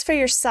can choose for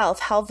yourself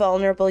how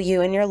vulnerable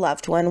you and your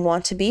loved one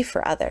want to be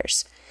for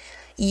others.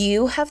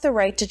 You have the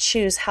right to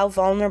choose how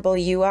vulnerable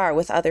you are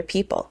with other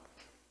people.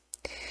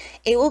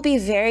 It will be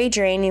very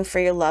draining for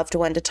your loved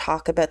one to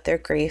talk about their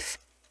grief.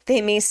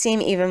 They may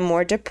seem even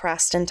more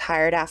depressed and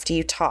tired after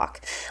you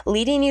talk,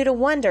 leading you to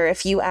wonder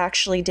if you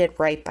actually did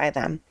right by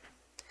them.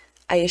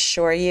 I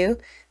assure you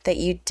that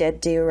you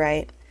did do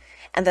right,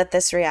 and that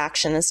this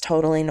reaction is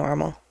totally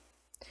normal.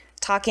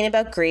 Talking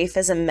about grief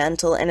is a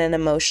mental and an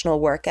emotional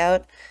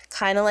workout,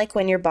 kind of like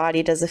when your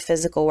body does a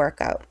physical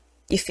workout.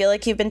 You feel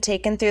like you've been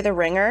taken through the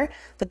ringer,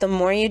 but the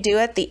more you do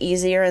it, the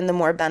easier and the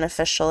more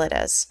beneficial it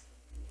is.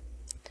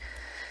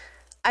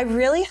 I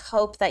really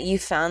hope that you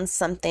found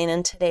something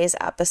in today's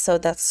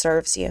episode that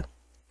serves you.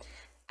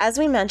 As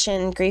we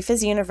mentioned, grief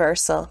is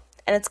universal,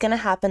 and it's going to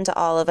happen to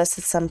all of us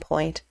at some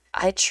point.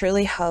 I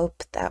truly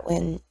hope that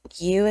when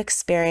you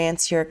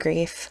experience your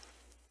grief,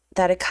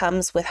 that it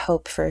comes with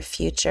hope for a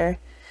future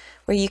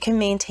where you can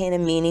maintain a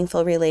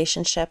meaningful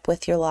relationship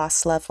with your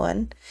lost loved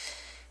one.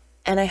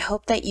 And I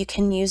hope that you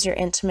can use your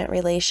intimate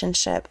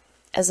relationship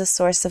as a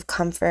source of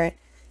comfort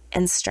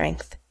and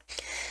strength.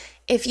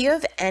 If you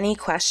have any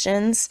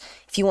questions,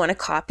 if you want a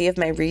copy of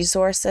my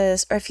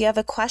resources, or if you have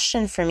a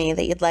question for me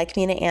that you'd like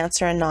me to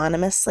answer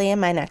anonymously in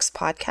my next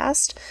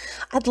podcast,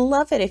 I'd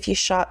love it if you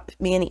shot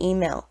me an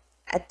email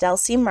at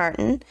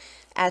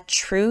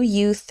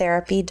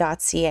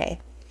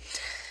delsiemartin@trueyouTherapy.ca.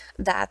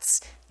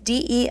 That's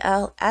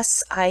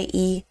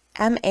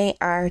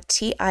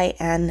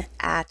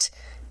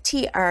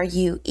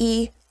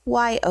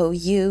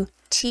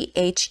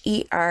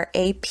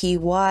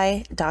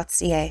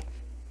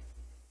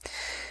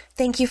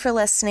Thank you for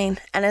listening,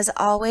 and as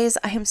always,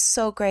 I am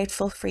so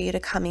grateful for you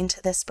to come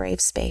into this brave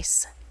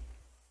space.